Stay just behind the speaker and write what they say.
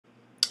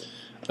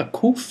A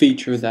cool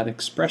feature that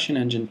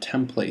ExpressionEngine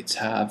templates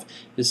have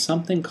is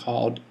something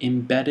called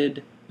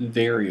embedded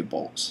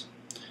variables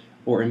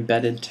or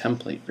embedded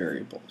template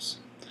variables.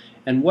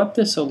 And what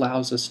this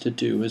allows us to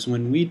do is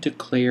when we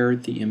declare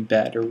the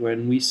embed, or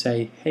when we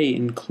say, hey,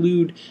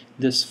 include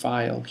this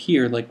file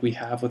here like we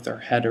have with our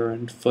header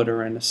and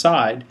footer and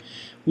aside,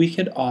 we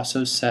could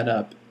also set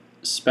up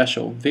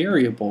special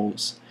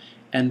variables,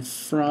 and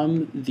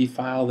from the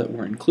file that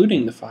we're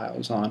including the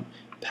files on,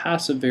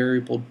 pass a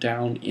variable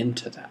down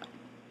into that.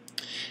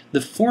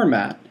 The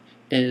format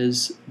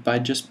is by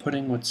just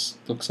putting what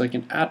looks like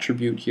an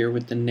attribute here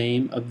with the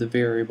name of the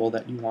variable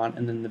that you want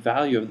and then the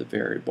value of the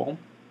variable.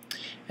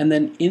 And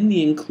then in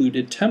the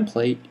included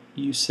template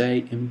you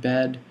say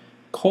embed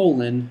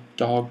colon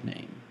dog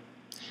name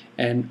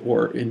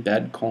or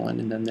embed colon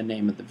and then the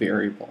name of the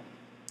variable.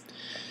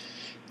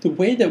 The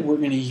way that we're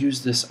going to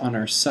use this on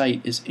our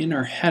site is in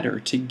our header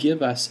to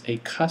give us a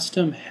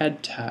custom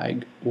head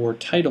tag or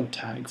title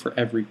tag for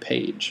every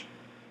page.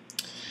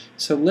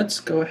 So let's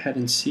go ahead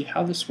and see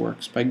how this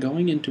works by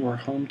going into our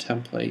home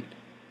template,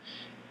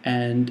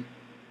 and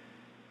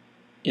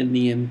in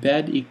the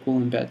embed equal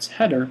embeds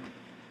header,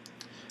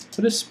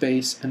 put a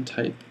space and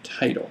type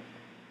title.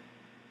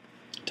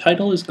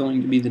 Title is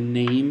going to be the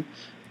name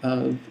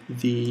of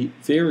the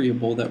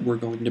variable that we're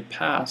going to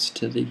pass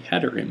to the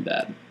header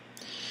embed.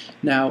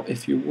 Now,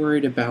 if you're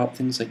worried about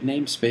things like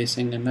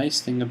namespacing, a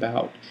nice thing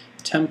about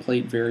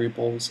template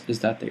variables is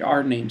that they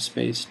are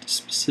namespaced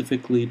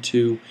specifically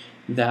to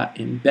that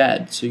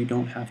embed, so you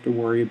don't have to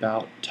worry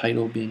about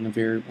title being a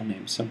variable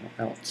name somewhere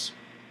else.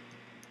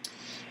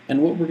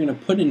 And what we're going to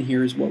put in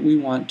here is what we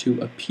want to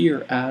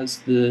appear as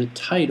the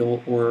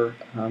title, or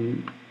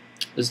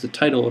as the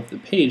title of the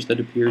page that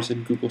appears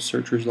in Google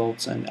search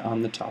results and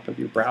on the top of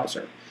your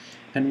browser.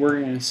 And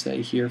we're going to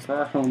say here for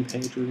our home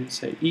page, we're going to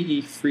say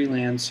EE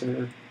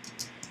Freelancer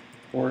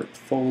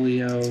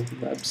Portfolio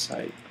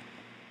Website.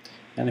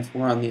 And if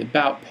we're on the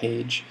About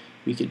page,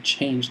 we could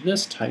change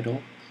this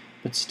title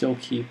but still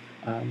keep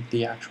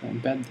the actual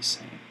embed the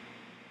same.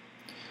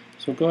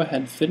 So go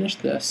ahead, finish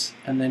this,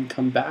 and then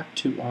come back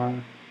to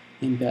our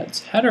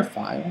embeds header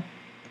file,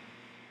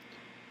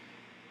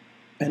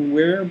 and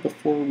where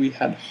before we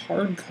had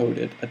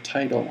hard-coded a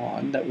title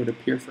on that would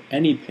appear for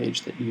any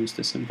page that used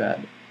this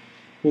embed,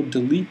 we'll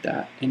delete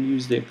that and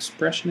use the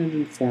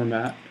ExpressionEngine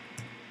format,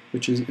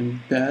 which is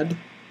embed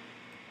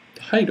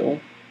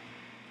title,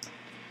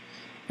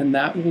 and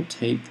that will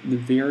take the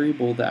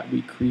variable that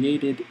we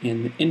created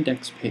in the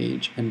index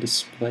page and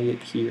display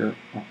it here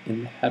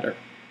in the header.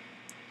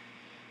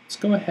 Let's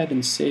go ahead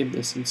and save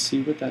this and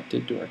see what that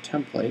did to our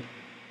template.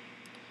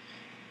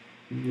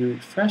 When you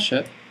refresh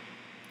it,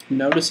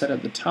 notice that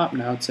at the top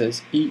now it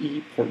says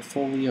EE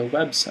Portfolio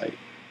Website.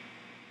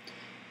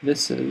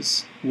 This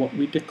is what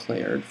we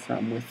declared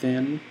from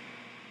within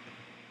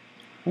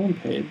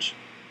homepage.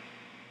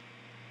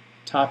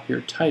 Top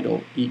here,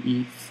 title,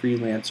 EE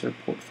Freelancer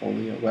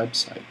Portfolio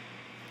Website.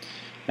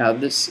 Now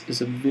this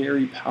is a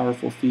very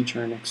powerful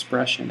feature in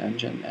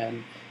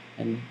ExpressionEngine,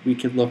 and we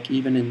could look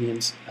even in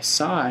the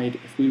aside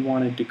if we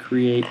wanted to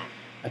create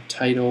a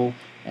title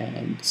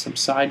and some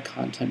side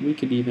content. We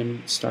could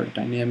even start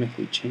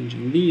dynamically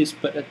changing these,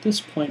 but at this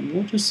point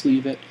we'll just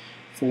leave it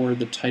for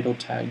the title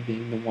tag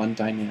being the one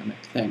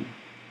dynamic thing.